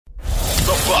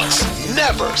Bucks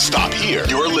never stop here.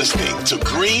 You're listening to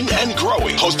Green and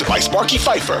Growing, hosted by Sparky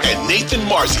Pfeiffer and Nathan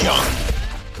Marzion.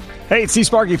 Hey, it's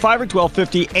Sparky Pfeiffer,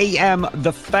 1250 AM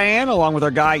The Fan, along with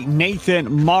our guy Nathan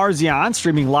Marzion,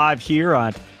 streaming live here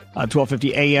on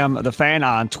 1250 AM The Fan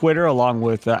on Twitter, along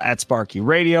with at Sparky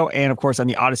Radio, and of course on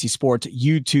the Odyssey Sports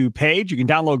YouTube page. You can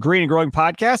download Green and Growing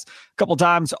Podcast a couple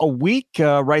times a week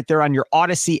right there on your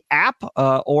Odyssey app,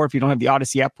 or if you don't have the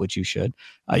Odyssey app, which you should,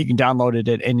 you can download it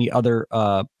at any other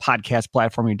podcast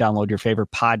platform. You download your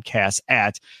favorite podcast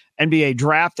at. NBA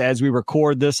Draft, as we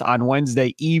record this on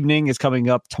Wednesday evening, is coming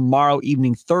up tomorrow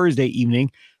evening, Thursday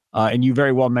evening. And you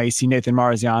very well may see Nathan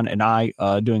Marzion and I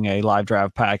doing a live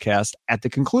draft podcast at the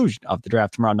conclusion of the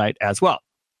draft tomorrow night as well,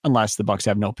 unless the Bucks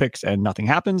have no picks and nothing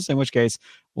happens, in which case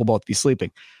we'll both be sleeping.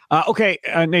 Okay,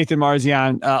 Nathan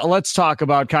Marzion, let's talk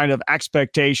about kind of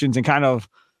expectations and kind of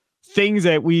things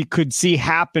that we could see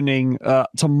happening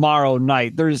tomorrow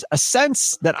night. There's a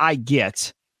sense that I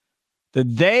get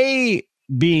that they,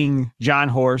 being John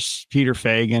Horst, Peter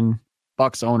Fagan,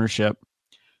 Bucks ownership,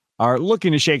 are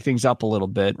looking to shake things up a little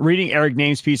bit. Reading Eric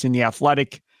Name's piece in The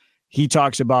Athletic, he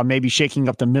talks about maybe shaking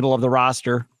up the middle of the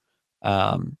roster,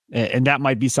 and that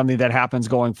might be something that happens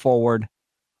going forward.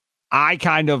 I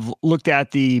kind of looked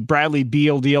at the Bradley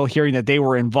Beal deal, hearing that they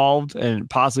were involved and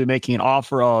possibly making an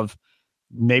offer of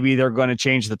maybe they're going to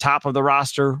change the top of the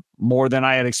roster more than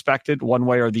I had expected, one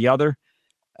way or the other.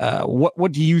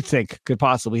 What do you think could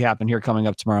possibly happen here coming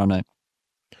up tomorrow night?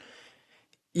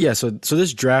 Yeah, so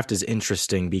this draft is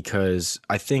interesting because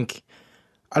I think,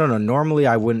 I don't know, normally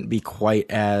I wouldn't be quite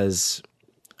as,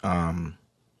 and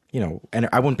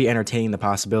I wouldn't be entertaining the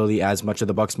possibility as much of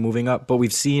the Bucks moving up, but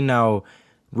we've seen now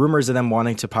rumors of them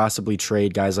wanting to possibly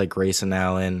trade guys like Grayson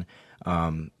Allen,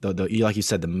 like you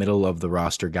said, the middle of the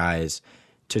roster guys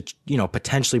to,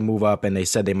 potentially move up, and they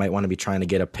said they might want to be trying to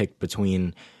get a pick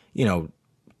between,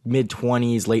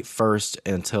 mid-20s, late first,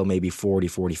 until maybe 40,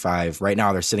 45. Right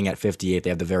now, they're sitting at 58.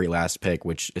 They have the very last pick,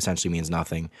 which essentially means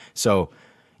nothing. So,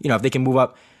 if they can move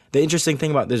up. The interesting thing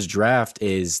about this draft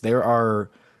is there are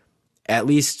at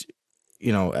least,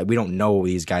 we don't know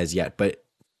these guys yet, but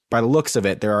by the looks of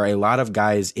it, there are a lot of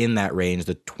guys in that range,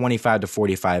 the 25 to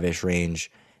 45-ish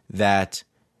range, that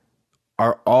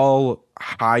are all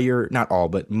higher, not all,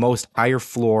 but most higher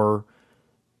floor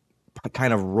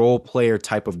kind of role player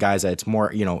type of guys that it's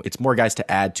more guys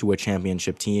to add to a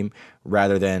championship team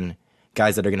rather than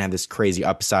guys that are going to have this crazy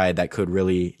upside that could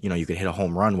really, you could hit a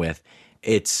home run with.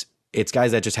 It's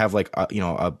guys that just have like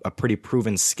a pretty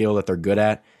proven skill that they're good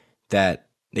at, that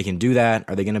they can do that.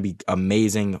 Are they going to be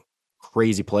amazing,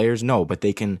 crazy players? No, but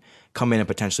they can come in and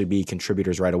potentially be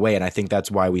contributors right away. And I think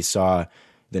that's why we saw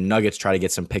the Nuggets try to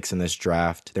get some picks in this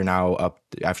draft. They're now up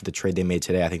after the trade they made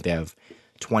today. I think they have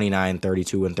 29,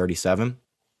 32, and 37.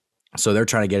 So they're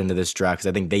trying to get into this draft because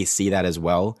I think they see that as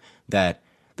well, that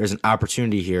there's an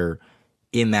opportunity here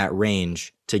in that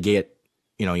range to get,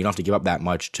 you don't have to give up that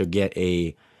much to get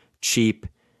a cheap,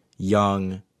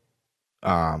 young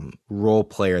role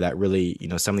player that really,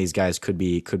 some of these guys could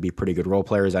be pretty good role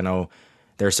players. I know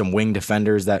there's some wing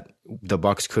defenders that the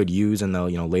Bucks could use in the,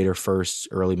 later first,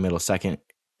 early middle second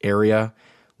area.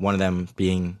 One of them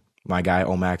being my guy,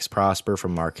 Omax Prosper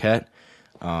from Marquette.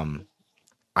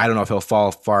 I don't know if he'll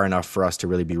fall far enough for us to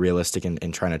really be realistic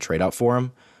in trying to trade up for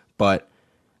him. But,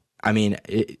 I mean,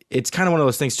 it's kind of one of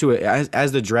those things, too.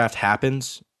 As the draft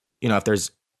happens, if there's,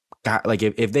 like,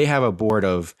 if they have a board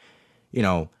of,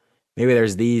 maybe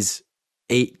there's these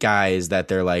 8 guys that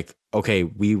they're like, okay,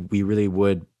 we really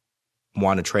would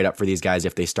want to trade up for these guys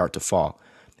if they start to fall.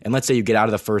 And let's say you get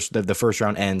out of the first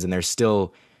round ends and there's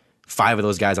still 5 of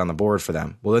those guys on the board for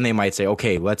them. Well, then they might say,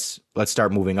 okay, let's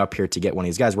start moving up here to get one of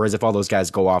these guys. Whereas if all those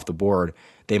guys go off the board,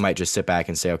 they might just sit back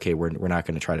and say, okay, we're not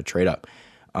going to try to trade up.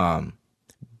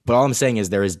 But all I'm saying is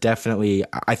there is definitely,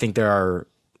 I think there are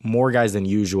more guys than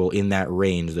usual in that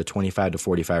range, the 25 to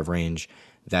 45 range,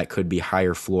 that could be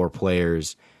higher floor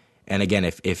players. And again,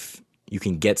 if you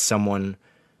can get someone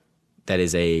that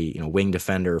is a wing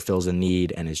defender, fills a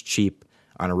need, and is cheap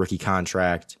on a rookie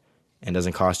contract and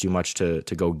doesn't cost you much to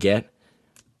go get,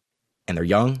 and they're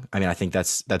young, I mean, I think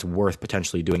that's worth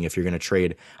potentially doing if you're going to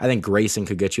trade. I think Grayson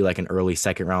could get you like an early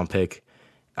second round pick.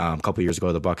 A couple years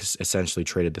ago, the Bucks essentially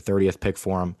traded the 30th pick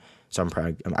for him, so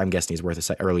I'm guessing he's worth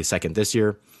an early second this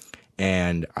year.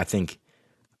 And I think,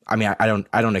 I mean, I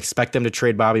don't expect them to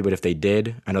trade Bobby, but if they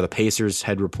did, I know the Pacers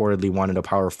had reportedly wanted a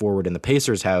power forward, and the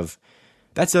Pacers have.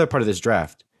 That's the other part of this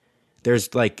draft.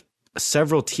 There's like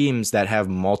several teams that have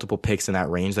multiple picks in that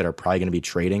range that are probably going to be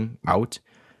trading out.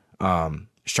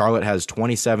 Charlotte has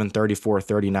 27, 34,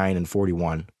 39, and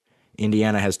 41.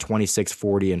 Indiana has 26,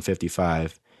 40, and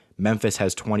 55. Memphis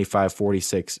has 25,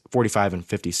 46, 45, and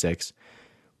 56.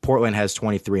 Portland has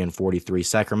 23 and 43.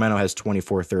 Sacramento has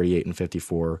 24, 38, and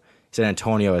 54. San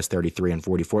Antonio has 33 and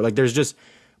 44. Like, there's just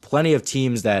plenty of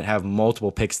teams that have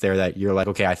multiple picks there that you're like,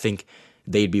 okay, I think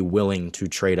they'd be willing to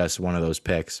trade us one of those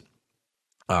picks.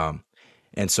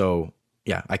 And so,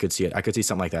 yeah, I could see it. I could see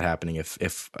something like that happening.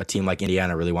 If a team like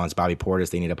Indiana really wants Bobby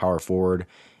Portis, they need a power forward,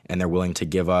 and they're willing to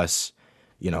give us,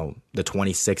 the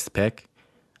 26th pick.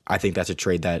 I think that's a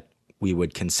trade that we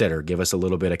would consider. Give us a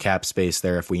little bit of cap space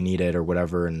there if we need it or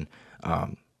whatever. And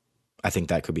I think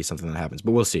that could be something that happens.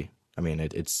 But we'll see. I mean,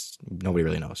 it's nobody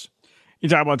really knows. You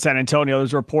talk about San Antonio.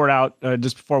 There's a report out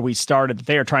just before we started that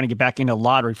they are trying to get back into the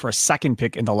lottery for a second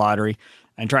pick in the lottery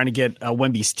and trying to get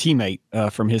Wemby's teammate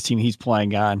from his team he's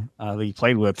playing on that he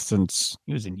played with since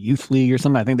he was in youth league or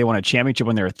something. I think they won a championship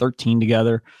when they were 13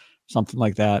 together, something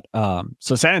like that.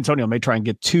 So San Antonio may try and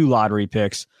get 2 lottery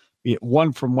picks,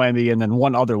 one from Wemby and then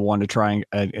one other one to try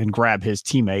and grab his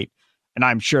teammate. And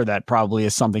I'm sure that probably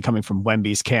is something coming from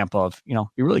Wemby's camp of, be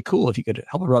really cool if you could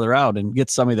help a brother out and get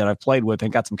somebody that I've played with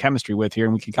and got some chemistry with here,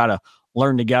 and we can kind of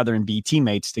learn together and be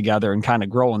teammates together and kind of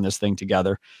grow in this thing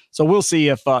together. So we'll see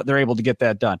if they're able to get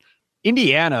that done.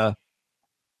 Indiana,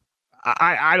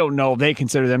 I don't know if they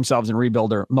consider themselves in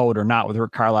rebuilder mode or not with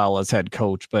Rick Carlisle as head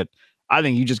coach, but I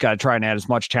think you just got to try and add as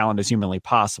much talent as humanly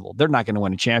possible. They're not going to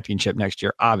win a championship next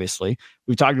year, obviously.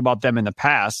 We've talked about them in the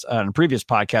past on a previous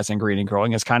podcast in Green and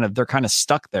Growing. They're kind of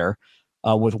stuck there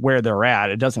with where they're at.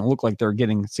 It doesn't look like they're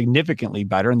getting significantly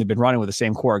better, and they've been running with the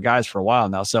same core of guys for a while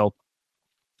now. So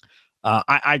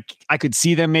I could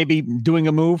see them maybe doing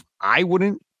a move. I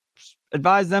wouldn't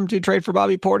advise them to trade for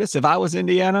Bobby Portis if I was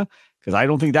Indiana, because I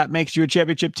don't think that makes you a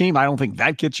championship team. I don't think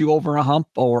that gets you over a hump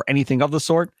or anything of the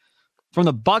sort. From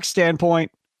the Bucks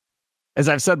standpoint, as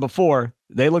I've said before,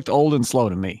 they looked old and slow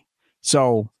to me.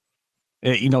 So,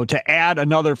 to add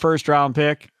another first round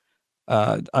pick,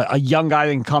 a young guy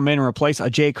that can come in and replace a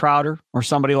Jay Crowder or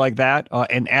somebody like that,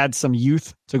 and add some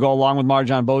youth to go along with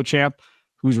Marjon Beauchamp,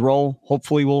 whose role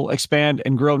hopefully will expand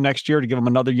and grow next year to give him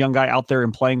another young guy out there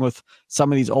and playing with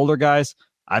some of these older guys,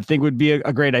 I think would be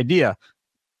a great idea.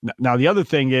 Now, the other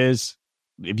thing is,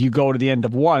 if you go to the end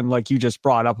of one, like you just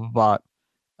brought up about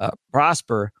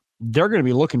Prosper, they're going to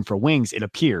be looking for wings, it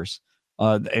appears.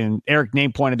 And Eric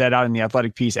Name pointed that out in the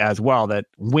Athletic piece as well, that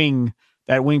wing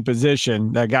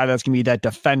position, that guy that's going to be that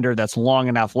defender that's long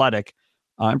and athletic,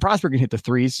 and Prosper can hit the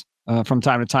threes from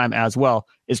time to time as well,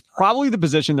 is probably the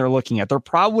position they're looking at. They're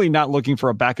probably not looking for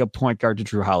a backup point guard to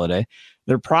Drew Holiday.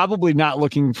 They're probably not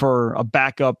looking for a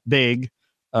backup big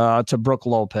to Brook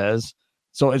Lopez.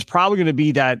 So it's probably going to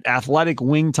be that athletic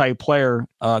wing type player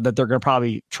that they're going to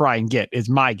probably try and get, is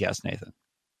my guess, Nathan.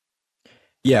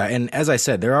 Yeah, and as I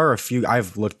said, there are a few.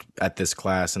 I've looked at this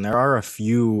class, and there are a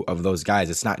few of those guys.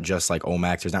 It's not just like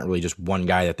Omax. There's not really just one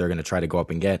guy that they're going to try to go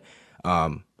up and get.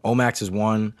 Omax is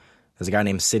one. There's a guy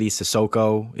named Sidi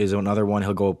Sissoko is another one.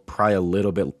 He'll go probably a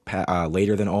little bit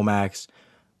later than Omax.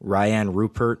 Ryan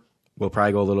Rupert will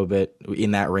probably go a little bit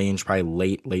in that range,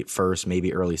 probably late first,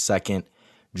 maybe early second.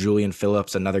 Julian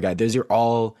Phillips, another guy. They're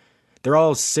all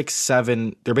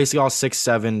 6'7". They're basically all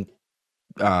 6'7",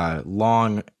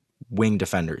 long wing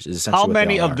defenders. Is essentially how what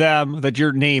many they all of are. them that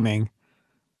you're naming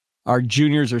are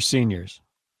juniors or seniors?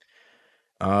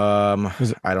 I don't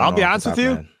know. I'll be honest with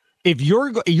you. If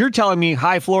you're telling me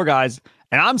high floor guys,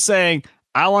 and I'm saying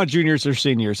I want juniors or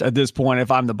seniors at this point, if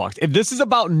I'm the Bucks. If this is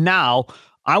about now,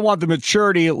 I want the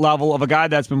maturity level of a guy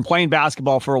that's been playing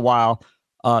basketball for a while,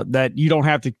 that you don't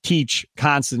have to teach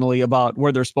constantly about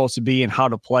where they're supposed to be and how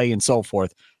to play and so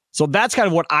forth. So that's kind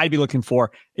of what I'd be looking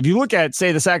for. If you look at,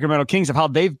 say, the Sacramento Kings of how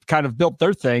they've kind of built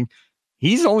their thing,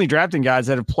 he's only drafting guys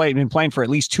that have been playing for at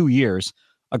least 2 years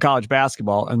of college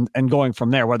basketball and going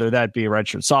from there, whether that be a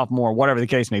redshirt sophomore, whatever the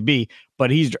case may be.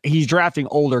 But he's drafting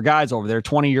older guys over there,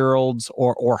 20-year-olds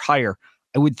or higher.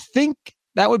 I would think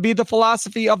that would be the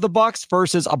philosophy of the Bucks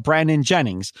versus a Brandon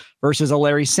Jennings, versus a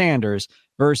Larry Sanders,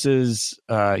 versus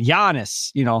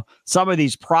Giannis. Some of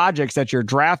these projects that you're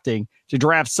drafting to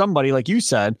draft somebody, like you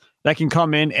said, that can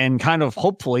come in and kind of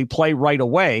hopefully play right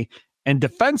away. And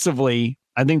defensively,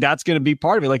 I think that's going to be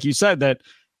part of it. Like you said, that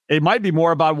it might be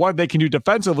more about what they can do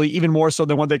defensively, even more so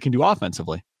than what they can do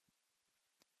offensively.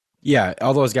 Yeah,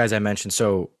 all those guys I mentioned.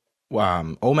 So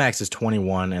Omax is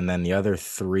 21, and then the other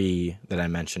 3 that I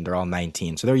mentioned are all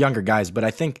 19. So they're younger guys, but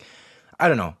I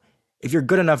don't know. If you're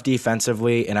good enough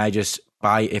defensively, and I just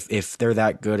buy, if they're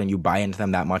that good and you buy into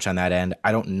them that much on that end,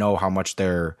 I don't know how much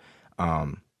their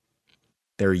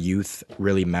youth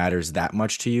really matters that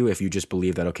much to you. If you just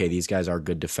believe that, okay, these guys are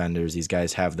good defenders, these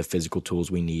guys have the physical tools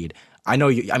we need. I know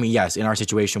yes, in our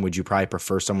situation, would you probably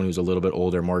prefer someone who's a little bit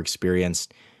older, more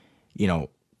experienced?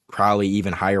 probably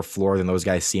even higher floor than those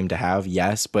guys seem to have.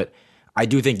 Yes, but I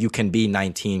do think you can be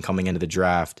 19 coming into the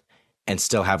draft and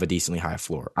still have a decently high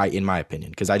floor, in my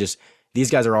opinion, because these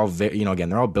guys are all very, again,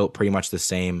 they're all built pretty much the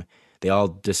same. They all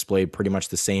display pretty much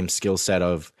the same skill set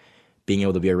of being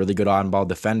able to be a really good on-ball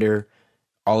defender.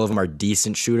 All of them are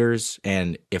decent shooters,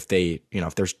 and if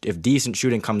decent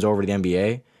shooting comes over to the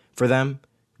NBA for them,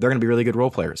 they're going to be really good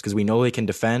role players because we know they can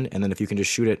defend, and then if you can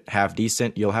just shoot it half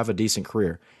decent, you'll have a decent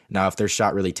career. Now, if their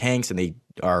shot really tanks and they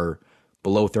are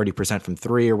below 30% from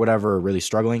three or whatever, or really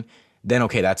struggling, then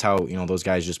okay, that's how, those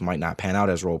guys just might not pan out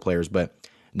as role players, but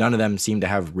none of them seem to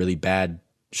have really bad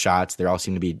shots. They all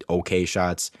seem to be okay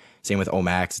shots. Same with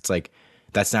Omax. It's like,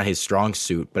 that's not his strong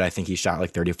suit, but I think he shot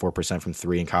like 34% from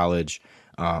three in college.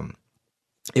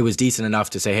 It was decent enough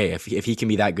to say, hey, if he can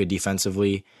be that good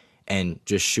defensively and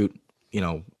just shoot,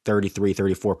 33,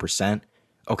 34%,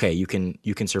 okay, you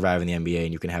can survive in the NBA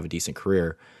and you can have a decent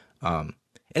career. And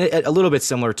a little bit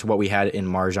similar to what we had in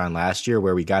MarJon last year,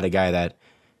 where we got a guy that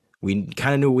we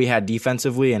kind of knew we had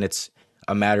defensively, and it's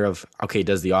a matter of, okay,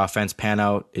 does the offense pan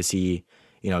out? Is he,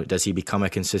 does he become a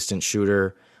consistent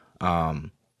shooter?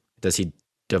 Does he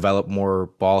develop more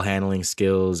ball handling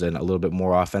skills and a little bit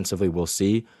more offensively? We'll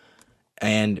see.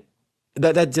 And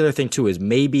that's the other thing too, is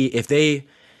maybe if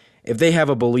they have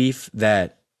a belief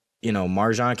that,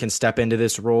 MarJon can step into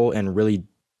this role and really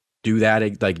do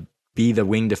that, like be the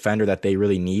wing defender that they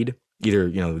really need, either,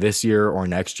 this year or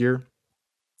next year,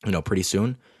 pretty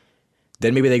soon,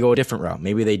 then maybe they go a different route.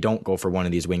 Maybe they don't go for one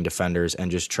of these wing defenders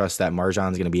and just trust that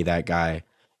MarJon's going to be that guy,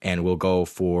 and we'll go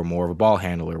for more of a ball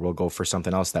handler. We'll go for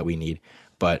something else that we need.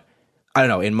 But I don't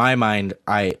know. In my mind,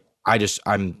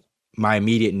 my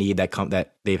immediate need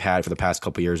that they've had for the past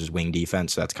couple of years is wing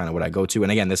defense. So that's kind of what I go to.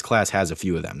 And again, this class has a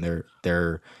few of them.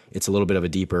 It's a little bit of a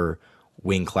deeper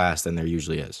wing class than there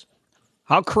usually is.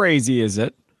 How crazy is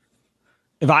it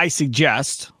if I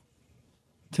suggest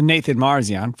to Nathan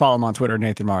Marzian, follow him on Twitter,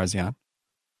 Nathan Marzian,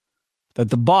 that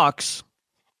the Bucks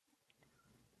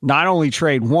not only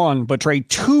trade one, but trade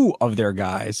two of their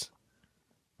guys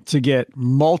to get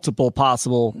multiple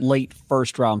possible late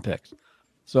first round picks?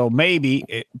 So maybe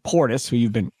Portis, who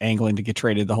you've been angling to get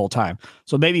traded the whole time.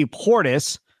 So maybe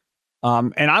Portis,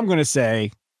 and I'm going to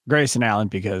say Grayson Allen,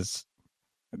 because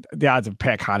the odds of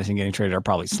Pat Connaughton getting traded are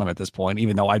probably slim at this point,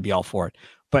 even though I'd be all for it.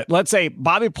 But let's say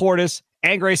Bobby Portis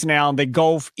and Grayson Allen,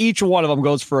 each one of them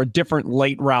goes for a different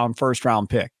late round, first round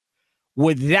pick.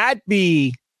 Would that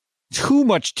be too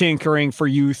much tinkering for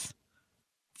youth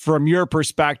from your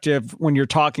perspective when you're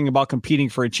talking about competing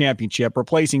for a championship,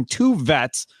 replacing two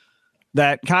vets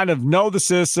that kind of know the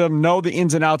system, know the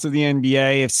ins and outs of the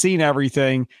NBA, have seen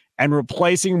everything, and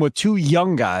replacing with two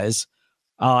young guys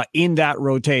in that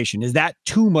rotation? Is that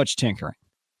too much tinkering?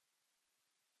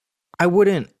 I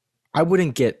wouldn't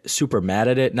get super mad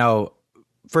at it. Now,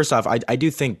 first off, I do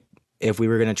think if we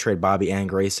were going to trade Bobby and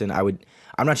Grayson, I'm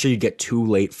not sure you'd get two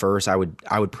late first. I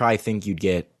would probably think you'd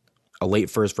get a late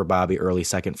first for Bobby, early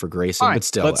second for Grayson. Right, but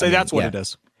still, let's say that's what it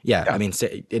is. Yeah, I mean,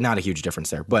 not a huge difference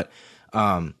there. But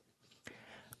I'm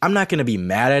not going to be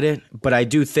mad at it, but I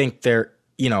do think I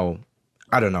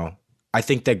don't know. I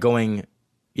think that going,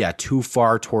 too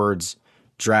far towards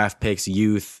draft picks,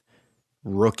 youth,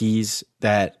 rookies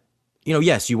that,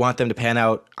 yes, you want them to pan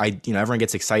out. Everyone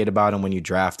gets excited about them when you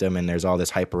draft them and there's all this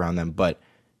hype around them, but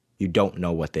you don't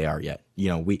know what they are yet.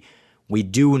 We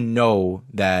do know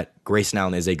that Grayson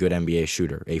Allen is a good NBA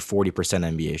shooter, a 40%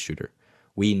 NBA shooter.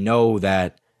 We know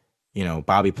that,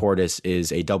 Bobby Portis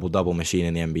is a double-double machine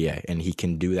in the NBA, and he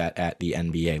can do that at the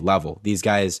NBA level. These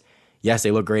guys, yes,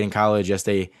 they look great in college. Yes,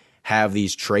 they have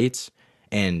these traits,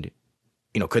 and,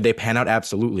 could they pan out?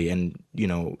 Absolutely. And,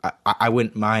 I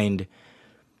wouldn't mind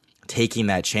taking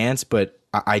that chance, but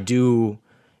I do.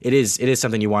 It is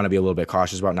something you want to be a little bit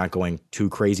cautious about, not going too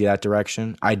crazy that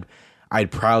direction.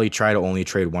 I'd probably try to only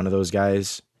trade one of those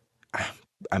guys.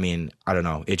 I mean, I don't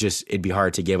know. It'd be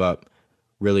hard to give up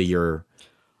really your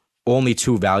only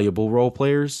two valuable role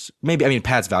players. Maybe, I mean,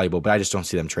 Pat's valuable, but I just don't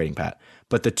see them trading Pat.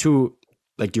 But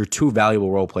your two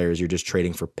valuable role players, you're just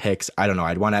trading for picks. I don't know.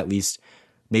 I'd want to at least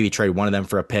maybe trade one of them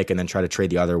for a pick and then try to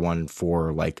trade the other one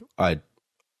for like a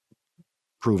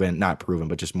not proven,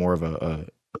 but just more of a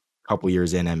couple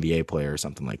years in NBA player or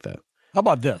something like that. How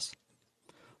about this?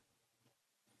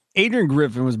 Adrian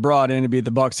Griffin was brought in to be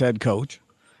the Bucks head coach,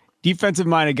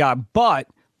 defensive-minded guy, but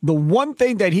the one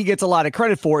thing that he gets a lot of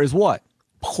credit for is what?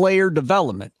 Player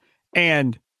development.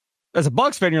 And as a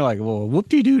Bucks fan, you're like, well,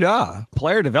 whoop-de-doo-dah.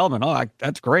 Player development. Oh,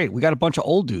 that's great. We got a bunch of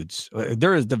old dudes.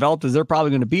 They're as developed as they're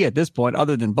probably going to be at this point,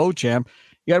 other than Beauchamp.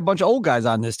 You got a bunch of old guys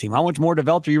on this team. How much more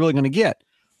developed are you really going to get?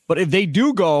 But if they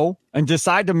do go and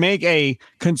decide to make a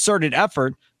concerted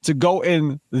effort to go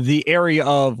in the area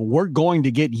of we're going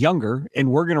to get younger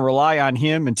and we're going to rely on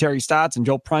him and Terry Stotts and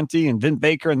Joe Prunty and Vin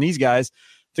Baker and these guys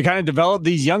to kind of develop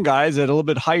these young guys at a little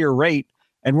bit higher rate.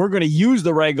 And we're going to use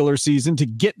the regular season to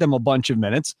get them a bunch of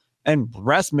minutes and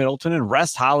rest Middleton and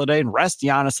rest Holiday and rest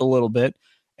Giannis a little bit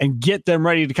and get them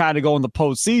ready to kind of go in the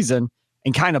postseason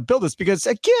and kind of build this. Because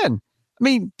again, I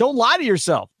mean, don't lie to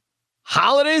yourself.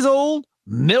 Holiday's old,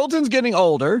 Middleton's getting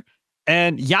older,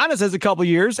 and Giannis has a couple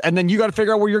years, and then you got to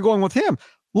figure out where you're going with him.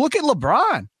 Look at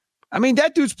LeBron. I mean,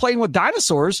 that dude's playing with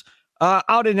dinosaurs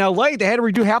out in LA. They had to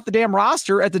redo half the damn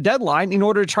roster at the deadline in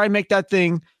order to try and make that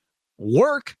thing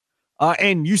work.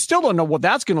 And you still don't know what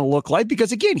that's going to look like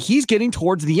because, again, he's getting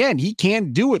towards the end. He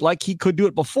can't do it like he could do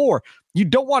it before. You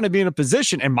don't want to be in a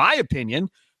position, in my opinion,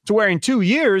 to where in 2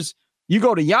 years you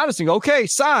go to Giannis and go, okay,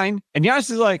 sign. And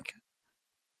Giannis is like,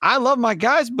 I love my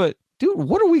guys, but dude,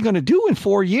 what are we going to do in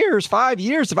 4 years, 5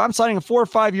 years? If I'm signing a 4 or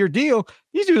 5 year deal,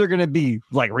 these dudes are going to be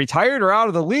like retired or out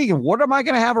of the league. And what am I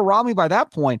going to have around me by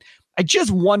that point? I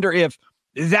just wonder if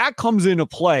that comes into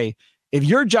play. If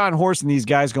you're John Horst and these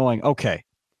guys going, okay,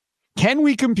 can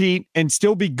we compete and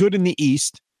still be good in the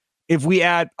East if we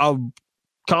add a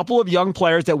couple of young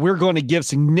players that we're going to give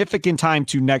significant time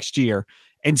to next year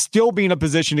and still be in a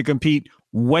position to compete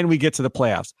when we get to the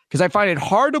playoffs? Because I find it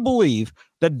hard to believe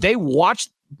that they watched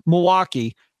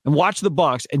Milwaukee and watched the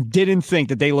Bucks and didn't think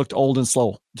that they looked old and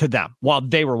slow to them while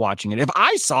they were watching it. If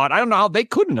I saw it, I don't know how they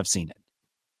couldn't have seen it.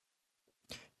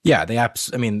 Yeah,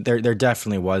 I mean, there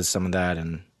definitely was some of that,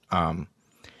 and I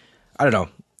don't know.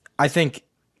 I think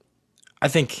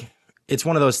it's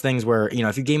one of those things where, you know,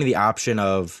 if you gave me the option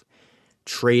of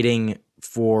trading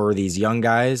for these young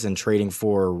guys and trading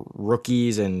for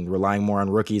rookies and relying more on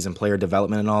rookies and player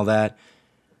development and all that,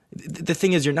 the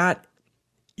thing is, you're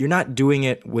not doing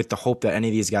it with the hope that any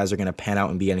of these guys are going to pan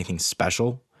out and be anything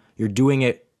special. You're doing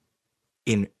it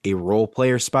in a role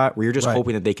player spot where you're just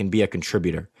hoping that they can be a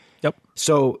contributor. Yep.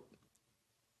 So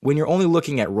when you're only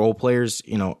looking at role players,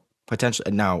 you know,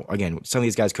 potentially now, again, some of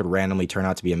these guys could randomly turn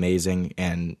out to be amazing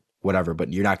and whatever,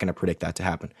 but you're not going to predict that to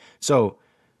happen. So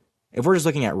if we're just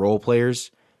looking at role players,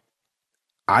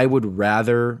 I would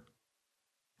rather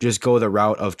just go the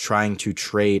route of trying to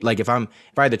trade. Like if I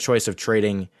had the choice of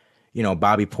trading, you know,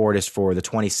 Bobby Portis for the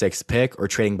 26th pick or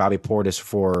trading Bobby Portis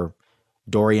for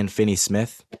Dorian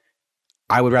Finney-Smith,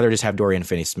 I would rather just have Dorian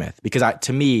Finney-Smith because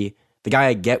to me, the guy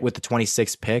I get with the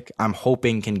 26th pick, I'm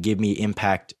hoping can give me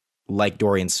impact like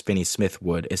Dorian Finney-Smith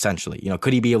would, essentially. You know,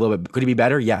 could he be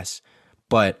better? Yes.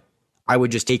 But I would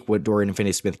just take what Dorian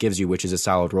Finney-Smith gives you, which is a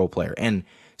solid role player. And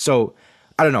so,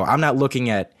 I don't know. I'm not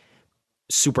looking at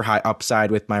super high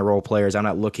upside with my role players. I'm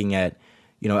not looking at,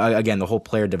 you know, again, the whole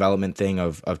player development thing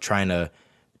of trying to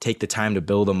take the time to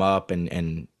build them up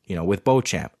and you know, with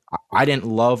Beauchamp. I didn't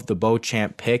love the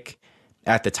Beauchamp pick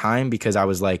at the time because I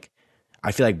was like,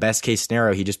 I feel like best case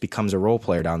scenario, he just becomes a role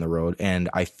player down the road. And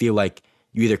I feel like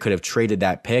you either could have traded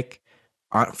that pick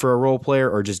for a role player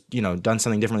or just, you know, done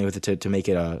something differently with it to make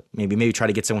it a maybe try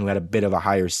to get someone who had a bit of a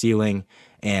higher ceiling.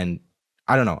 And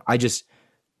I don't know. I just,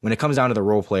 when it comes down to the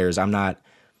role players, I'm not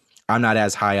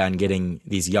as high on getting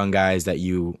these young guys that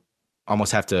you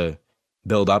almost have to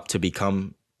build up to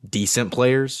become decent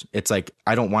players. It's like,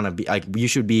 I don't want to be like, you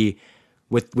should be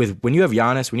with when you have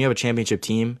Giannis, when you have a championship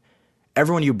team,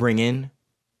 everyone you bring in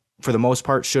for the most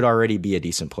part should already be a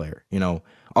decent player, you know,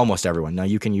 almost everyone. Now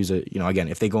you can use you know, again,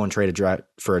 if they go and trade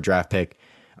for a draft pick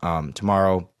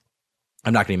tomorrow,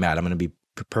 I'm not going to be mad. I'm going to be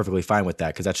perfectly fine with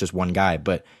that because that's just one guy.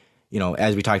 But, you know,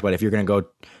 as we talked about, if you're going to go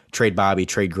trade Bobby,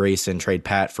 trade Grayson, trade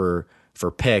Pat for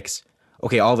picks,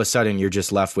 okay, all of a sudden you're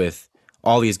just left with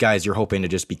all these guys you're hoping to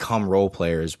just become role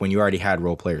players when you already had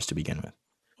role players to begin with.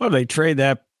 Well, they trade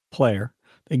that player,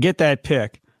 they get that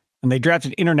pick, and they draft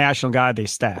an international guy they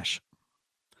stash.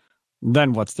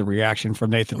 Then what's the reaction from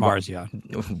Nathan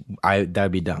Marzian?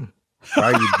 That'd be dumb.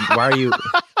 Why are you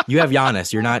you have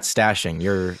Giannis, you're not stashing,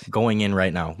 you're going in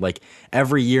right now. Like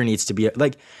every year needs to be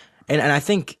like, and I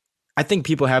think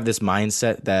people have this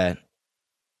mindset that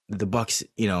the Bucks,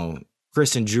 you know,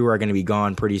 Chris and Drew are going to be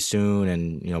gone pretty soon,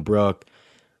 and, you know, Brooke,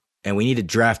 and we need to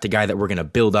draft a guy that we're going to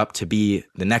build up to be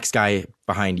the next guy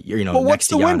behind, you know, well, what's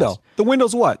the window? The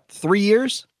window's what? 3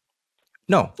 years?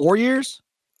 No. 4 years?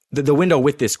 The window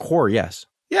with this core, yes.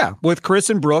 Yeah, with Chris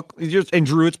and Brooke and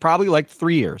Drew, it's probably like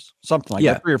 3 years, something like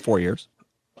that, 3 or 4 years.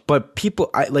 But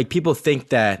people think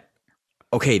that,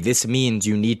 okay, this means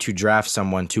you need to draft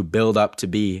someone to build up to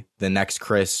be the next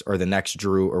Chris or the next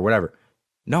Drew or whatever.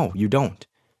 No, you don't.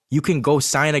 You can go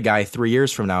sign a guy 3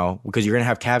 years from now because you're going to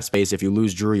have cap space. If you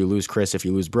lose Drew, you lose Chris. If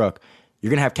you lose Brooke, you're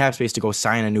going to have cap space to go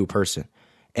sign a new person.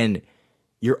 And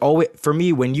you're always, for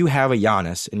me, when you have a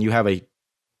Giannis and you have a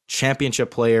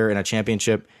championship player and a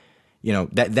championship,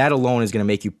 that alone is going to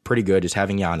make you pretty good, just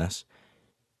having Giannis.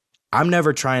 I'm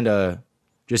never trying to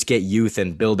just get youth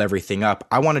and build everything up.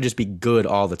 I want to just be good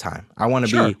all the time. I want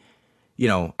to be,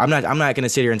 I'm not going to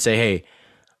sit here and say, hey,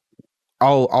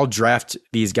 I'll draft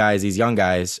these guys, these young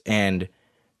guys, and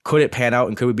could it pan out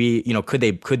and could we be,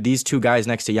 could these two guys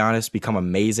next to Giannis become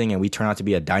amazing and we turn out to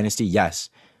be a dynasty? Yes.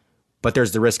 But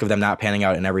there's the risk of them not panning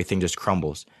out and everything just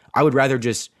crumbles. I would rather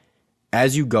just,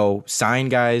 as you go, sign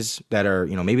guys that are,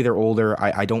 maybe they're older.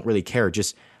 I don't really care.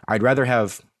 I'd rather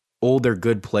have older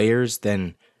good players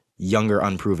than younger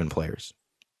unproven players.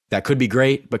 That could be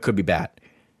great, but could be bad.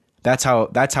 That's how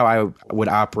I would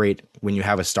operate when you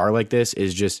have a star like this,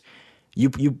 is just you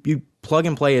plug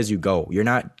and play as you go. You're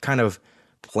not kind of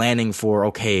planning for,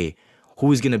 okay,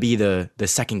 who's going to be the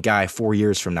second guy 4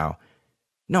 years from now.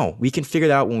 No, we can figure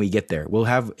that out when we get there. We'll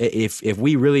have, if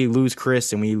we really lose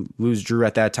Chris and we lose Drew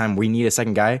at that time, we need a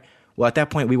second guy. Well, at that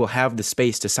point, we will have the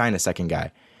space to sign a second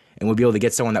guy. And we'll be able to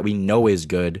get someone that we know is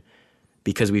good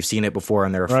because we've seen it before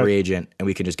and they're a free agent, and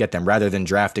we can just get them rather than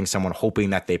drafting someone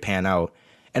hoping that they pan out.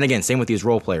 And again, same with these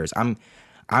role players. I want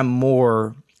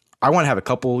to have a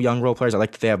couple young role players. I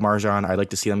like that they have MarJon. I'd like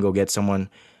to see them go get someone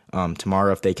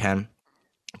tomorrow if they can.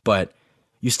 But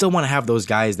you still want to have those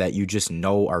guys that you just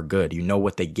know are good. You know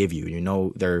what they give you. You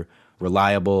know they're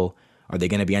reliable. Are they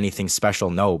going to be anything special?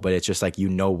 No, but it's just like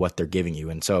what they're giving you.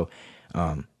 And so,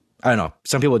 I don't know.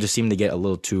 Some people just seem to get a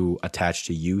little too attached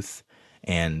to youth,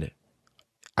 and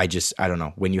I don't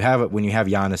know. When you have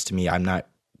Giannis, to me, I'm not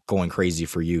going crazy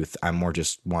for youth. I more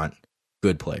just want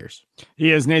good players.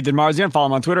 He is Nathan Marzian. Follow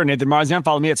him on Twitter, Nathan Marzian.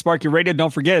 Follow me at Sparky Radio. Don't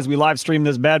forget, as we live stream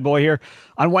this bad boy here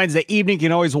on Wednesday evening, you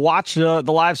can always watch the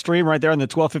live stream right there on the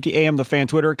 1250 AM The Fan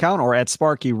Twitter account, or at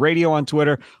Sparky Radio on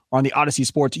Twitter, or on the Odyssey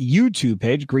Sports YouTube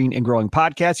page, Green and Growing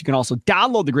Podcast. You can also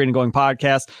download the Green and Growing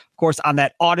Podcast, of course, on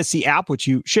that Odyssey app, which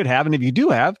you should have. And if you do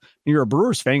have, and you're a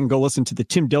Brewers fan, you can go listen to the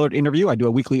Tim Dillard interview. I do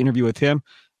a weekly interview with him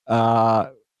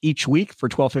each week for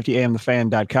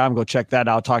 1250amthefan.com. Go check that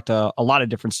out. Talk to a lot of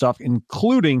different stuff,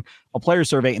 including a player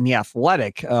survey in The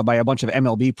Athletic by a bunch of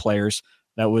MLB players.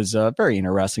 That was very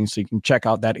interesting. So you can check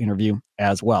out that interview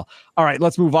as well. All right,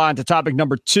 let's move on to topic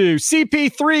number 2.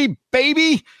 CP3,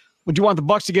 baby. Would you want the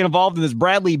Bucks to get involved in this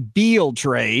Bradley Beal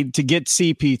trade to get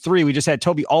CP3? We just had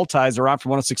Toby Altizer on for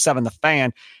 106.7 The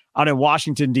Fan out in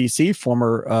Washington, D.C.,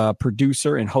 former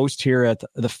producer and host here at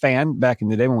The Fan back in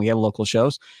the day when we had local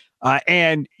shows.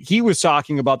 And he was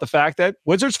talking about the fact that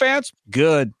Wizards fans,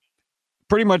 good.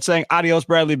 Pretty much saying, adios,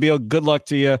 Bradley Beal. Good luck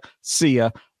to you. See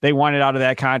ya. They wanted out of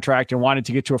that contract and wanted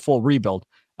to get to a full rebuild.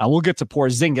 We'll get to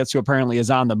Porzingis, who apparently is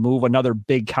on the move, another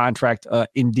big contract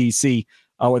in D.C.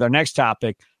 With our next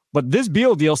topic. But this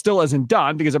Beal deal still isn't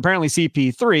done because apparently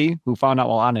CP3, who found out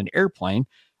while on an airplane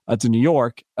to New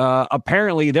York,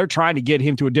 apparently they're trying to get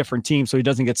him to a different team so he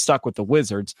doesn't get stuck with the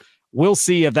Wizards. We'll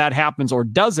see if that happens or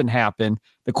doesn't happen.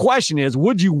 The question is,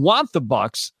 would you want the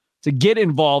Bucks to get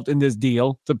involved in this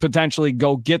deal to potentially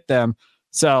go get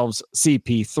themselves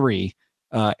CP3?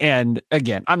 And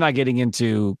again, I'm not getting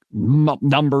into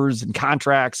numbers and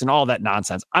contracts and all that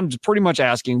nonsense. I'm just pretty much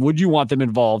asking, would you want them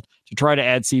involved to try to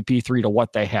add CP3 to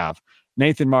what they have?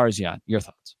 Nathan Marzian, your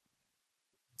thoughts?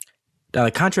 Now,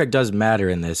 the contract does matter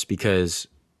in this because...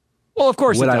 Well, of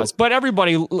course it does. But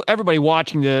everybody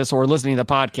watching this or listening to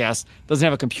the podcast doesn't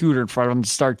have a computer in front of them to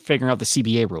start figuring out the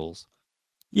CBA rules.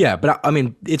 Yeah, but I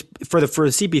mean, it's for the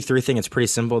CP3 thing, it's pretty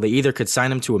simple. They either could sign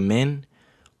him to a min,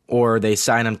 or they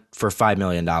sign him for $5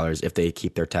 million if they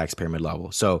keep their tax pyramid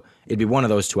level. So it'd be one of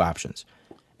those two options.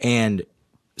 And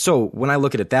so when I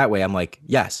look at it that way, I'm like,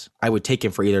 yes, I would take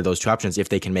him for either of those two options if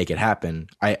they can make it happen.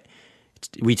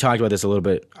 We talked about this a little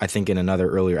bit, I think, in another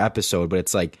earlier episode, but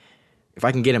it's like, if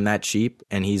I can get him that cheap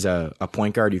and he's a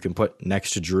point guard you can put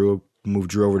next to Drew, move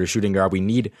Drew over to shooting guard, we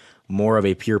need more of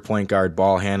a pure point guard,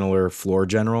 ball handler, floor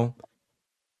general.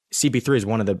 CP3 is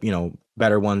one of the,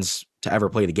 better ones to ever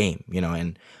play the game,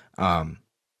 and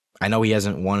I know he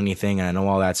hasn't won anything and I know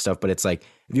all that stuff, but it's like,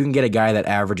 if you can get a guy that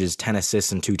averages 10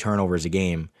 assists and 2 turnovers a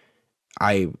game,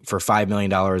 for $5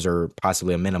 million or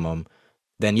possibly a minimum,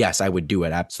 then yes, I would do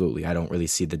it. Absolutely. I don't really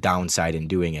see the downside in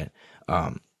doing it.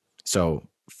 So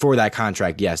for that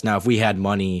contract, yes. Now, if we had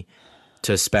money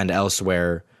to spend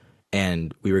elsewhere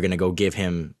and we were going to go give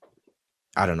him,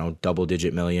 I don't know,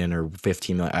 double-digit million or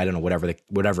 15 million, I don't know,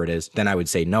 whatever it is, then I would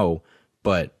say no.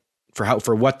 But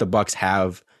for what the Bucks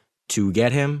have to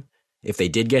get him, if they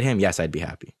did get him, yes, I'd be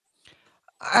happy.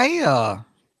 I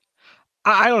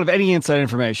don't have any inside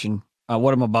information on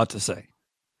what I'm about to say.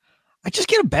 I just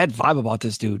get a bad vibe about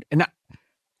this dude, and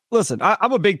Listen,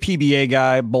 I'm a big PBA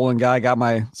guy, bowling guy. Got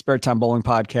my spare time bowling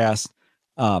podcast,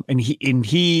 and he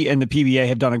and the PBA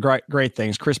have done a great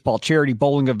things. Chris Paul charity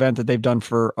bowling event that they've done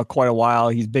for quite a while.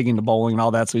 He's big into bowling and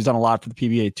all that, so he's done a lot for the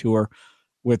PBA tour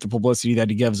with the publicity that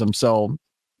he gives them. So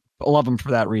I love him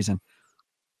for that reason.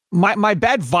 My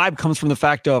bad vibe comes from the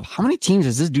fact of how many teams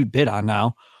has this dude bid on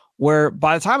now? Where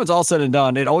by the time it's all said and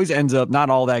done, it always ends up not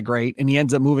all that great, and he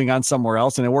ends up moving on somewhere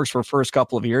else, and it works for the first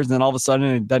couple of years, and then all of a sudden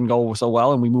it doesn't go so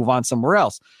well, and we move on somewhere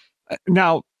else.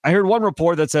 Now, I heard one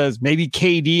report that says maybe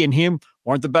KD and him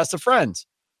weren't the best of friends,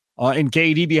 and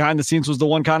KD behind the scenes was the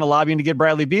one kind of lobbying to get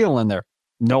Bradley Beal in there.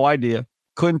 No idea.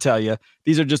 Couldn't tell you.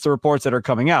 These are just the reports that are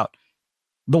coming out.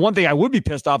 The one thing I would be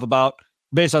pissed off about,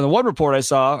 based on the one report I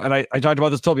saw, and I talked about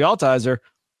this to Toby Altizer,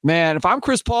 man, if I'm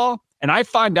Chris Paul and I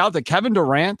find out that Kevin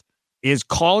Durant is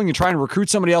calling and trying to recruit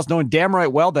somebody else, knowing damn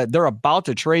right well that they're about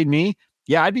to trade me,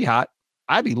 yeah, I'd be hot.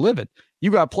 I'd be livid.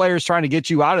 You got players trying to get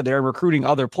you out of there and recruiting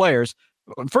other players.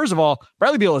 First of all,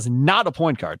 Bradley Beal is not a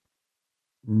point guard.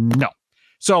 No.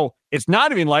 So it's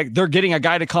not even like they're getting a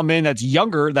guy to come in that's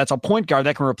younger, that's a point guard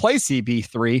that can replace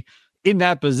CP3 in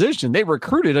that position. They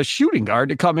recruited a shooting guard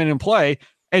to come in and play,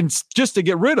 and just to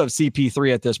get rid of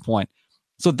CP3 at this point.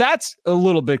 So that's a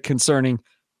little bit concerning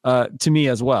to me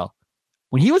as well.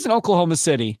 When he was in Oklahoma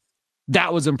City,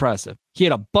 that was impressive. He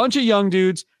had a bunch of young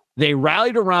dudes. They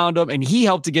rallied around him, and he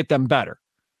helped to get them better.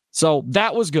 So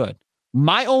that was good.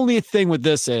 My only thing with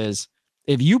this is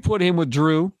if you put him with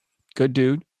Drew, good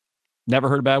dude. Never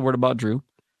heard a bad word about Drew.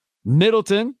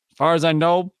 Middleton, as far as I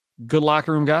know, good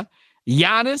locker room guy.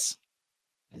 Giannis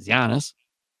is Giannis.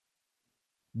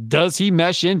 Does he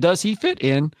mesh in? Does he fit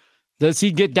in? Does he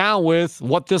get down with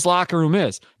what this locker room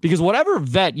is? Because whatever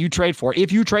vet you trade for,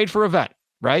 if you trade for a vet,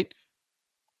 right?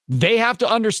 They have to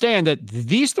understand that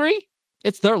these three,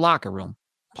 it's their locker room.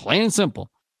 Plain and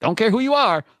simple. Don't care who you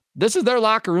are. This is their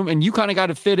locker room, and you kind of got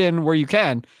to fit in where you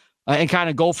can and kind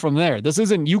of go from there. This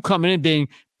isn't you coming in being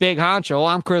big honcho.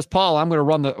 I'm Chris Paul. I'm going to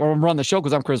run the show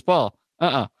because I'm Chris Paul.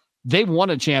 They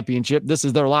won a championship. This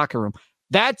is their locker room.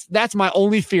 That's my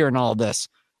only fear in all of this.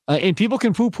 And people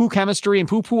can poo-poo chemistry and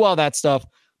poo-poo all that stuff,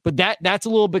 but that's a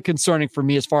little bit concerning for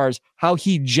me as far as how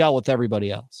he gel with everybody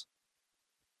else.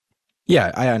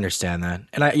 Yeah, I understand that.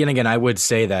 And again, I would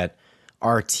say that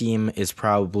our team is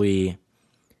probably,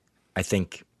 I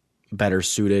think, better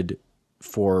suited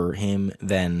for him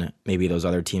than maybe those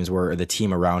other teams were, or the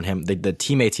team around him. The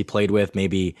teammates he played with,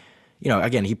 maybe,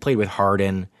 again, he played with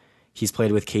Harden. He's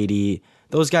played with KD.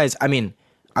 Those guys, I mean,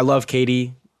 I love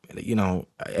KD,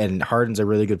 and Harden's a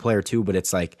really good player too, but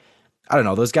it's like, I don't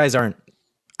know, those guys I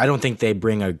don't think they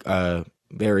bring a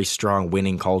very strong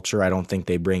winning culture. I don't think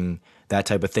they bring that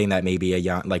type of thing that maybe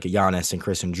like a Giannis and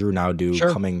Chris and Drew now do,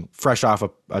 sure, coming fresh off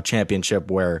a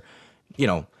championship where, I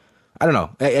don't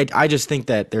know. I just think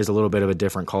that there's a little bit of a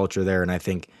different culture there. And I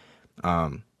think,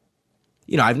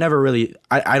 I've never really,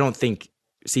 I don't think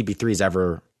CP3's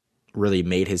ever really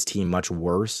made his team much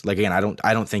worse. Like, again,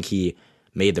 I don't think he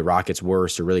made the Rockets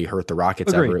worse or really hurt the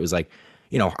Rockets ever. It was like,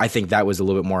 I think that was a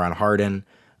little bit more on Harden.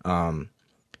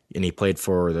 And he played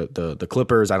for the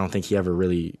Clippers. I don't think he ever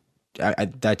really,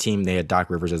 that team, they had Doc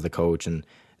Rivers as the coach, and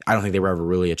I don't think they were ever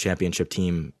really a championship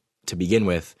team to begin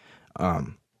with.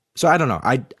 So I don't know.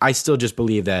 I still just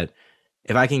believe that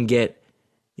if I can get,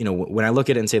 when I look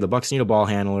at it and say the Bucks need a ball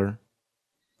handler,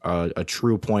 a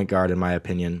true point guard, in my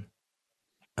opinion,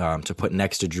 to put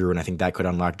next to Drew, and I think that could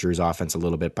unlock Drew's offense a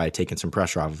little bit by taking some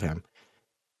pressure off of him.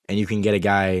 And you can get a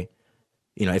guy,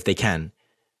 if they can,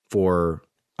 for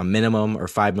a minimum or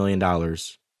 $5 million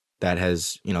that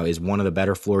has, is one of the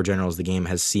better floor generals the game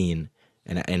has seen,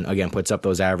 and again puts up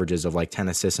those averages of like 10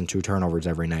 assists and 2 turnovers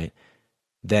every night,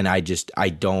 then I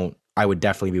would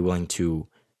definitely be willing to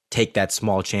take that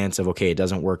small chance of, okay, it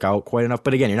doesn't work out quite enough.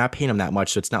 But again, you're not paying him that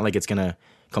much, so it's not like it's going to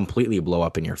completely blow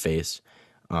up in your face.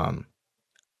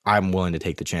 I'm willing to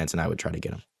take the chance, and I would try to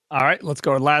get him. All right, let's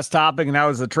go to the last topic, and that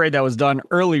was a trade that was done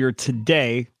earlier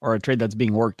today, or a trade that's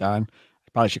being worked on.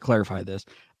 I probably should clarify this.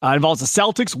 It involves the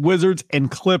Celtics, Wizards, and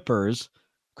Clippers.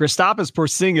 Kristaps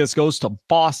Porzingis goes to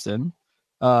Boston.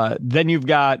 Then you've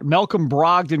got Malcolm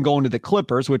Brogdon going to the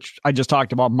Clippers, which I just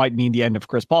talked about might mean the end of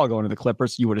Chris Paul going to the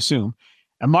Clippers, you would assume.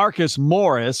 And Marcus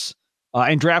Morris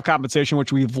and draft compensation,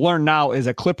 which we've learned now is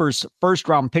a Clippers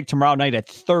first-round pick tomorrow night at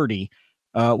 30,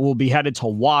 will be headed to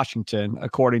Washington,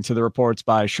 according to the reports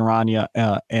by Sharania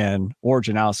and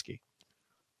Wojnarowski.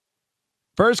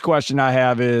 First question I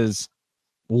have is,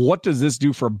 what does this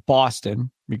do for Boston?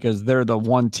 Because they're the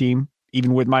one team,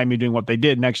 even with Miami doing what they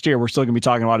did next year, we're still going to be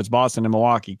talking about it's Boston and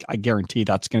Milwaukee. I guarantee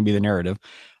that's going to be the narrative.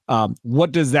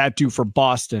 What does that do for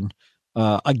Boston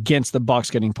against the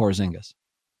Bucks getting Porzingis?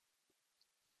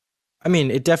 I mean,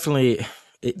 they definitely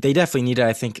needed,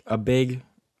 I think, a big.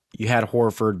 You had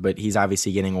Horford, but he's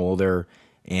obviously getting older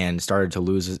and started to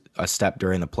lose a step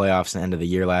during the playoffs and end of the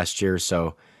year last year.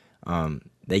 So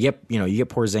they get, you get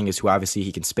Porzingis, who obviously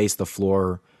he can space the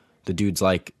floor. The dude's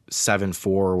like 7'4"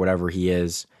 or whatever he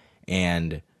is.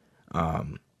 And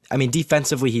I mean,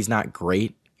 defensively, he's not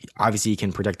great. Obviously, he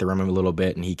can protect the rim a little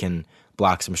bit and he can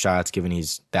block some shots given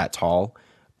he's that tall.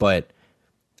 But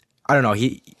I don't know.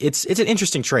 It's an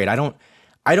interesting trade. I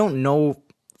don't know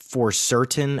for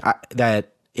certain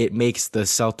that it makes the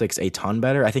Celtics a ton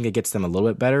better. I think it gets them a little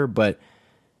bit better, but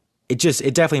it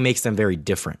definitely makes them very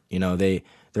different.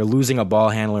 They're losing a ball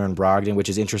handler in Brogdon, which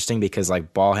is interesting because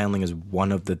like ball handling is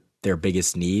one of their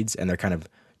biggest needs, and they're kind of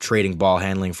trading ball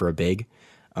handling for a big.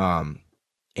 And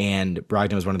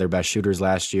Brogdon was one of their best shooters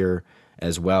last year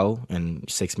as well, and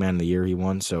sixth man of the year he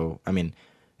won. So I mean,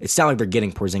 it's not like they're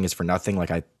getting Porzingis for nothing.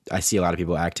 Like I see a lot of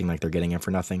people acting like they're getting him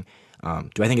for nothing.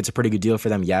 Do I think it's a pretty good deal for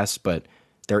them? Yes, but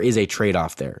there is a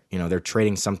trade-off there. They're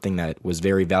trading something that was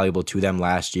very valuable to them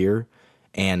last year,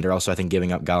 and they're also, I think,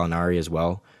 giving up Gallinari as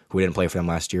well, who didn't play for them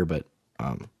last year, but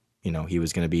he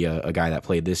was going to be a guy that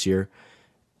played this year.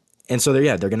 And so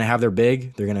they're going to have their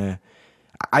big.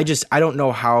 I don't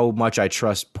know how much I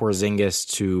trust Porzingis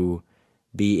to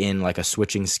be in like a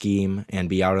switching scheme and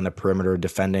be out on the perimeter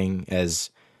defending as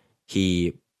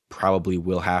he probably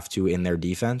will have to in their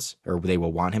defense, or they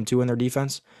will want him to in their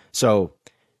defense. So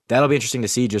that'll be interesting to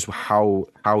see just how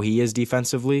he is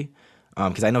defensively,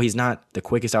 because I know he's not the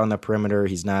quickest out on the perimeter.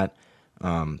 He's not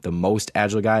the most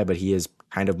agile guy, but he is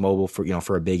kind of mobile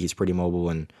for a big. He's pretty mobile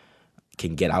and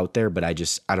can get out there. But I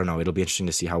don't know. It'll be interesting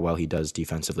to see how well he does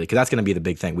defensively, because that's going to be the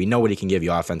big thing. We know what he can give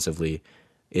you offensively.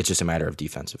 It's just a matter of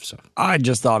defensive stuff. I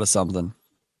just thought of something.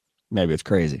 Maybe it's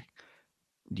crazy.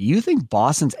 Do you think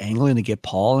Boston's angling to get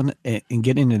Paul and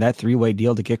get into that three-way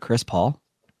deal to get Chris Paul?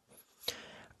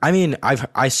 I mean,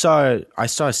 I saw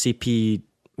CP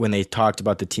when they talked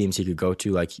about the teams he could go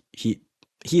to. Like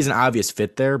he's an obvious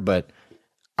fit there, but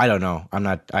I don't know. I'm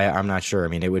not sure. I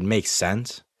mean, it would make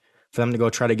sense for them to go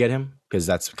try to get him, because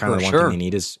that's kind of the one thing they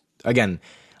need is, again,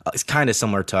 it's kind of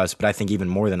similar to us, but I think even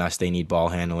more than us, they need ball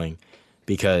handling,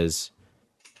 because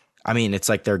I mean, it's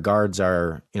like their guards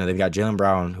are, they've got Jaylen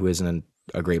Brown, who isn't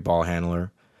a great ball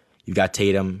handler. You've got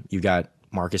Tatum. You've got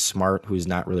Marcus Smart, who's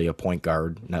not really a point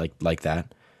guard, not like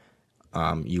that.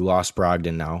 You lost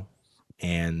Brogdon now,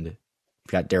 and you've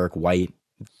got Derek White.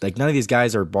 Like, none of these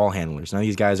guys are ball handlers. None of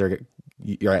these guys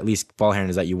you're at least ball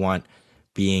handlers that you want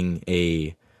being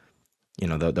the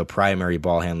primary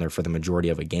ball handler for the majority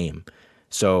of a game.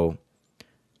 So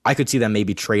I could see them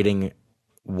maybe trading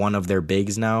one of their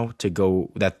bigs now to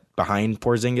go that behind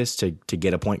Porzingis to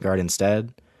get a point guard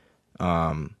instead.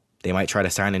 They might try to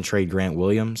sign and trade Grant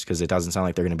Williams, because it doesn't sound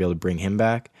like they're going to be able to bring him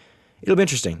back. It'll be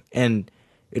interesting. And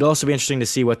it'll also be interesting to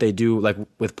see what they do like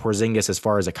with Porzingis as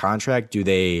far as a contract. Do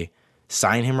they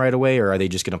sign him right away, or are they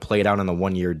just going to play it out on the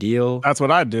 1-year deal? That's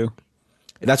what I'd do.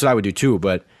 That's what I would do too,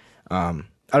 but I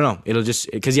don't know. It'll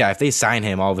just, because if they sign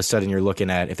him, all of a sudden you're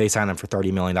looking at, if they sign him for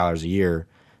 $30 million a year,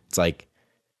 it's like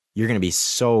you're going to be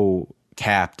so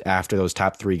capped after those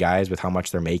top three guys with how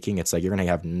much they're making. It's like you're going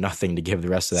to have nothing to give the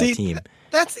rest of that team.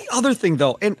 That's the other thing,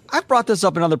 though, and I've brought this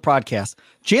up in other podcasts.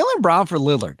 Jaylen Brown for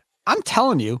Lillard. I'm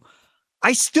telling you,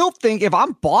 I still think if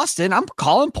I'm Boston, I'm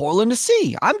calling Portland to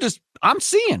see. I'm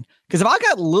seeing. Because if I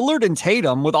got Lillard and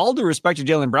Tatum, with all due respect to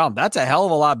Jaylen Brown, that's a hell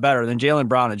of a lot better than Jaylen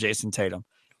Brown and Jason Tatum.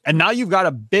 And now you've got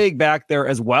a big back there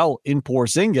as well in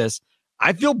Porzingis.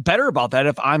 I feel better about that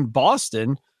if I'm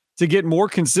Boston, to get more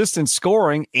consistent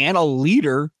scoring and a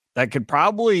leader that could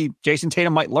probably, Jason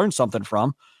Tatum might learn something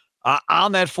from,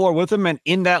 on that floor with him and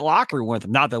in that locker room with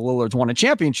him. Not that Lillard's won a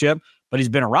championship, but he's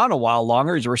been around a while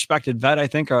longer. He's a respected vet, I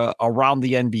think, around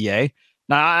the NBA.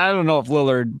 Now, I don't know if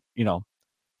Lillard,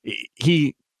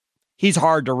 he's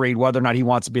hard to read whether or not he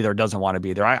wants to be there or doesn't want to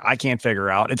be there. I can't figure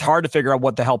out. It's hard to figure out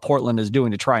what the hell Portland is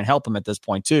doing to try and help him at this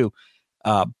point, too.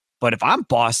 But if I'm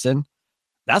Boston,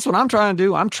 that's what I'm trying to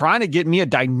do. I'm trying to get me a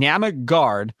dynamic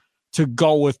guard to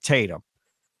go with Tatum.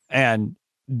 And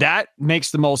that makes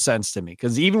the most sense to me,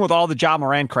 because even with all the Ja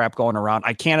Morant crap going around,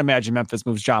 I can't imagine Memphis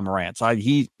moves Ja Morant. So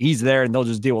he's there, and they'll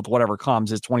just deal with whatever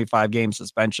comes, his 25-game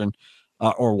suspension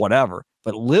or whatever.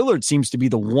 But Lillard seems to be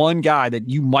the one guy that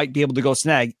you might be able to go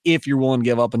snag if you're willing to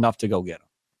give up enough to go get him.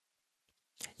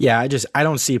 Yeah, I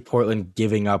don't see Portland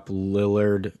giving up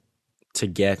Lillard to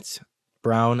get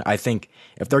Brown. I think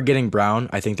if they're getting Brown,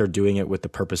 I think they're doing it with the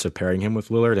purpose of pairing him with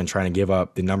Lillard and trying to give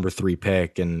up the number 3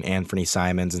 pick and Anthony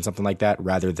Simons and something like that,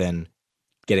 rather than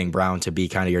getting Brown to be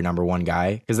kind of your number 1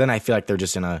 guy. Because then I feel like they're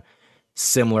just in a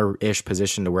similar-ish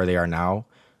position to where they are now.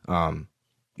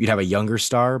 you'd have a younger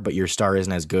star, but your star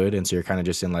isn't as good, and so you're kind of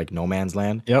just in like no man's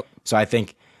land. Yep. So I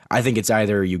think it's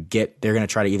either they're going to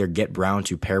try to either get Brown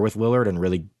to pair with Lillard and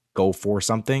really go for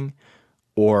something,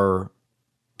 or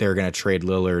they're going to trade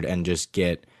Lillard and just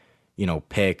get,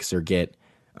 picks or get,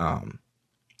 I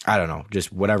don't know,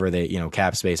 just whatever they,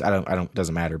 cap space.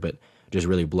 Doesn't matter, but just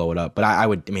really blow it up. But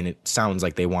it sounds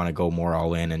like they want to go more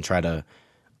all in and try to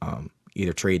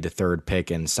either trade the third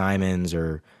pick in Simons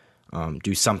or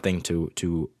do something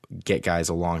to get guys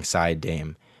alongside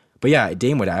Dame. But yeah,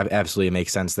 Dame would absolutely make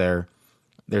sense there.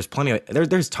 There's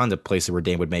there's tons of places where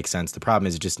Dame would make sense. The problem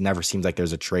is it just never seems like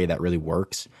there's a trade that really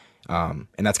works. And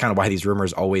that's kind of why these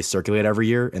rumors always circulate every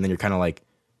year. And then you're kind of like,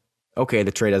 okay,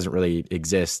 the trade doesn't really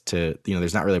exist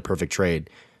there's not really a perfect trade.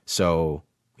 So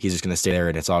he's just going to stay there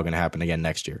and it's all going to happen again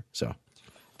next year. So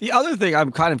the other thing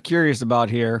I'm kind of curious about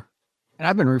here, and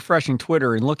I've been refreshing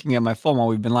Twitter and looking at my phone while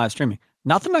we've been live streaming.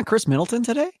 Nothing on Chris Middleton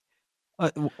today?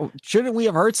 Shouldn't we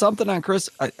have heard something on Chris?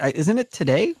 Isn't it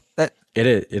today that it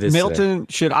is Middleton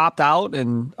today. Should opt out?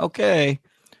 And okay,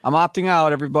 I'm opting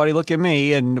out. Everybody look at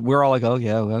me. And we're all like, oh,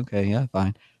 yeah, okay, yeah,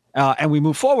 fine. And we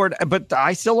move forward. But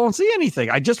I still don't see anything.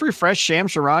 I just refreshed Sham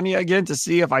Charania again to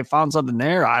see if I found something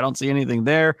there. I don't see anything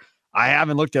there. I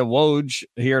haven't looked at Woj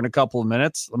here in a couple of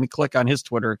minutes. Let me click on his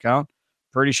Twitter account.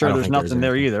 Pretty sure there's nothing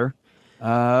there either.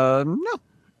 No.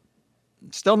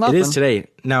 Still nothing. It is today.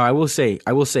 Now I will say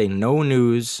no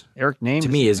news. Eric name to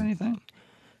me is anything?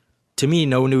 To me,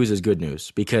 no news is good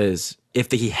news, because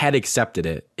if he had accepted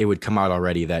it, it would come out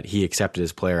already that he accepted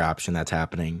his player option. That's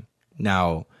happening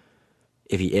now.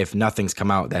 If nothing's come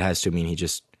out, that has to mean he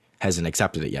just hasn't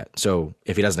accepted it yet. So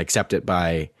if he doesn't accept it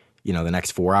by the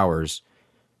next 4 hours,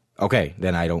 okay,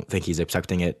 then I don't think he's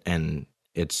accepting it, and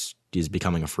he's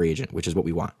becoming a free agent, which is what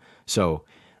we want. So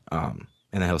and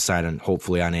then he'll sign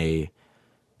hopefully on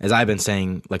as I've been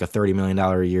saying, like a $30 million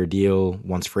a year deal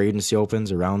once free agency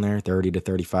opens, around there, 30 to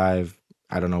 35.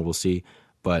 I don't know. We'll see.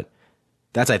 But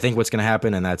that's, I think, what's going to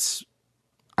happen. And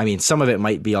some of it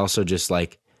might be also just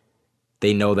like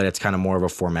they know that it's kind of more of a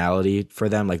formality for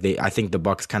them. Like I think the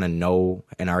Bucks kind of know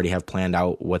and already have planned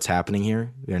out what's happening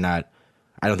here. I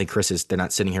don't think they're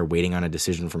not sitting here waiting on a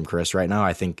decision from Chris right now.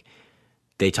 I think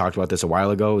they talked about this a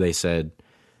while ago. They said,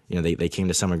 they came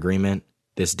to some agreement.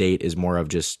 This date is more of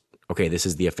just, okay, this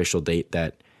is the official date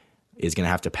that is going to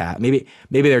have to pass. Maybe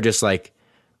they're just like,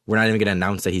 we're not even going to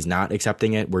announce that he's not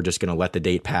accepting it. We're just going to let the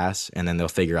date pass, and then they'll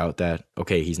figure out that,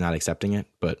 okay, he's not accepting it.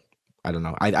 But I don't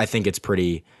know. I think it's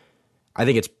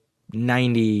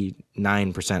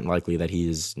 99% likely that he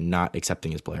is not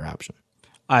accepting his player option.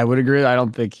 I would agree. I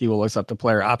don't think he will accept the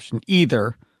player option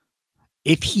either.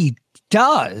 If he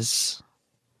does,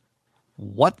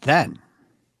 what then?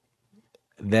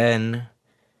 Then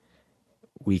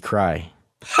we cry.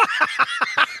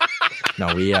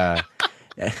 No, we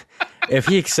if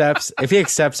he accepts,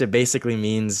 it basically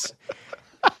means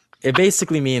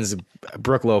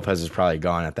Brooke Lopez is probably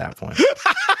gone at that point.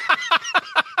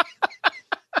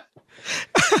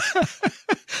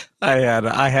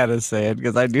 I had to say it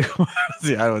because I knew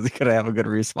I was going to have a good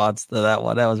response to that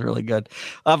one. That was really good.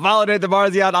 Follow Nathan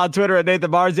Marzian on Twitter at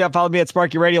Nathan Marzian. Follow me at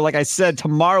Sparky Radio. Like I said,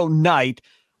 tomorrow night,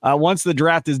 once the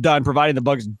draft is done, providing the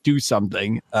Bucks do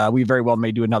something, we very well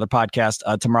may do another podcast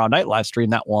tomorrow night, live stream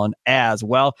that one as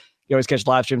well. You always catch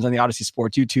live streams on the Odyssey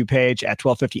Sports YouTube page at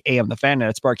 12:50 a.m. The Fan and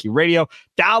at Sparky Radio.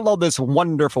 Download this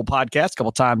wonderful podcast a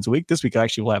couple times a week. This week,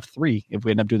 actually, we'll have 3 if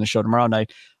we end up doing the show tomorrow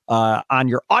night on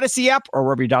your Odyssey app or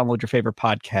wherever you download your favorite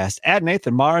podcast. At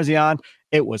Nathan Marzian.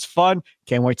 It was fun.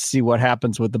 Can't wait to see what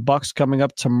happens with the Bucks coming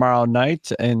up tomorrow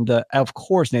night. And of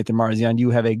course, Nathan Marzian, you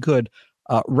have a good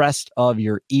rest of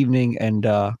your evening and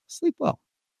sleep well.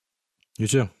 You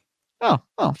too. Oh,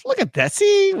 look at that.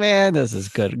 See, man, this is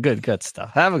good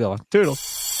stuff. Have a good one.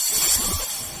 Toodles.